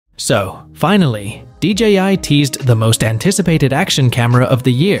So, finally, DJI teased the most anticipated action camera of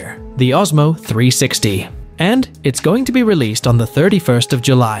the year, the Osmo 360. And it's going to be released on the 31st of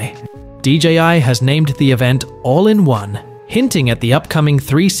July. DJI has named the event All-in-One, hinting at the upcoming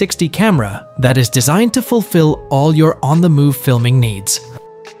 360 camera that is designed to fulfill all your on-the-move filming needs.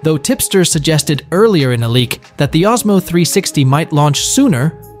 Though tipsters suggested earlier in a leak that the Osmo 360 might launch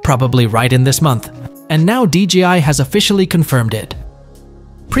sooner, probably right in this month, and now DJI has officially confirmed it.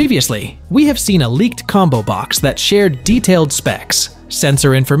 Previously, we have seen a leaked combo box that shared detailed specs,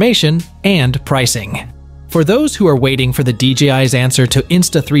 sensor information, and pricing. For those who are waiting for the DJI's answer to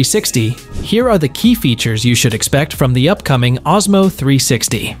Insta360, here are the key features you should expect from the upcoming Osmo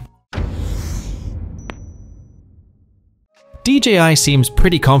 360. DJI seems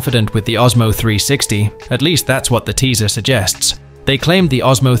pretty confident with the Osmo 360, at least that's what the teaser suggests. They claimed the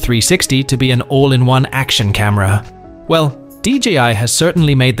Osmo 360 to be an all-in-one action camera. Well, DJI has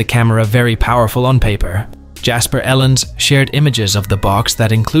certainly made the camera very powerful on paper. Jasper Ellens shared images of the box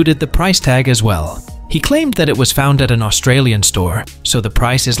that included the price tag as well. He claimed that it was found at an Australian store, so the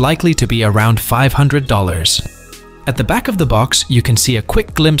price is likely to be around $500. At the back of the box, you can see a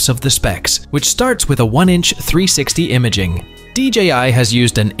quick glimpse of the specs, which starts with a 1-inch 360 imaging. DJI has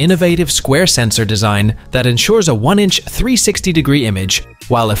used an innovative square sensor design that ensures a 1-inch 360-degree image,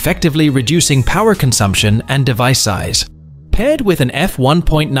 while effectively reducing power consumption and device size. Paired with an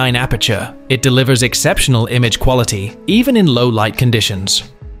f1.9 aperture, it delivers exceptional image quality, even in low light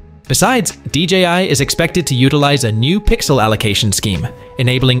conditions. Besides, DJI is expected to utilize a new pixel allocation scheme,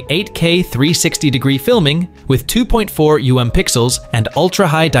 enabling 8K 360-degree filming with 2.4 pixels and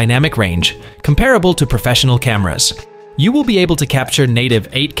ultra-high dynamic range, comparable to professional cameras. You will be able to capture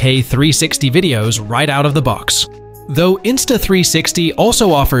native 8K 360 videos right out of the box. Though Insta360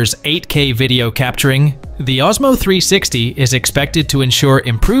 also offers 8K video capturing, the Osmo 360 is expected to ensure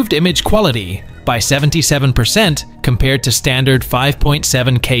improved image quality by 77% compared to standard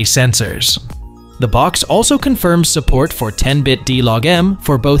 5.7K sensors. The box also confirms support for 10-bit D-Log-M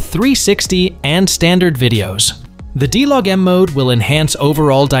for both 360 and standard videos. The D-Log-M mode will enhance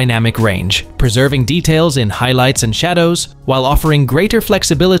overall dynamic range, preserving details in highlights and shadows, while offering greater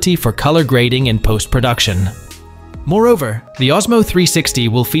flexibility for color grading in post-production. Moreover, the Osmo 360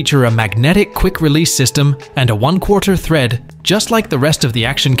 will feature a magnetic quick-release system and a 1/4 thread, just like the rest of the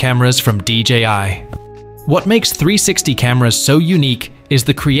action cameras from DJI. What makes 360 cameras so unique is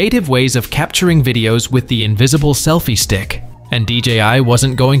the creative ways of capturing videos with the invisible selfie stick, and DJI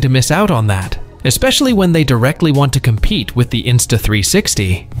wasn't going to miss out on that, especially when they directly want to compete with the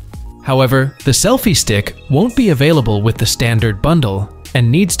Insta360. However, the selfie stick won't be available with the standard bundle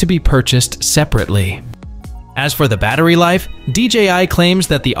and needs to be purchased separately. As for the battery life, DJI claims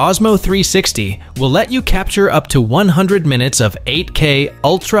that the Osmo 360 will let you capture up to 100 minutes of 8K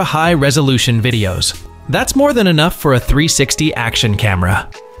ultra-high resolution videos. That's more than enough for a 360 action camera.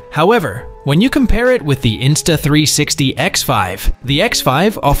 However, when you compare it with the Insta360 X5, the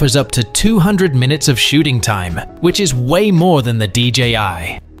X5 offers up to 200 minutes of shooting time, which is way more than the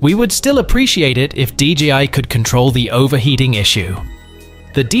DJI. We would still appreciate it if DJI could control the overheating issue.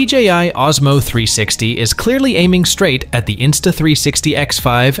 The DJI Osmo 360 is clearly aiming straight at the Insta360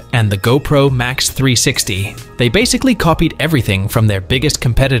 X5 and the GoPro Max 360. They basically copied everything from their biggest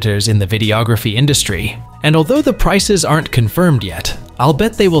competitors in the videography industry. And although the prices aren't confirmed yet, I'll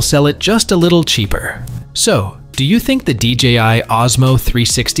bet they will sell it just a little cheaper. So, do you think the DJI Osmo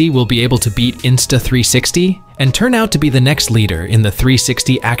 360 will be able to beat Insta360 and turn out to be the next leader in the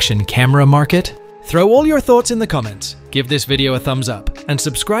 360 action camera market? Throw all your thoughts in the comments, give this video a thumbs up, and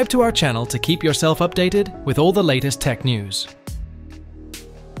subscribe to our channel to keep yourself updated with all the latest tech news.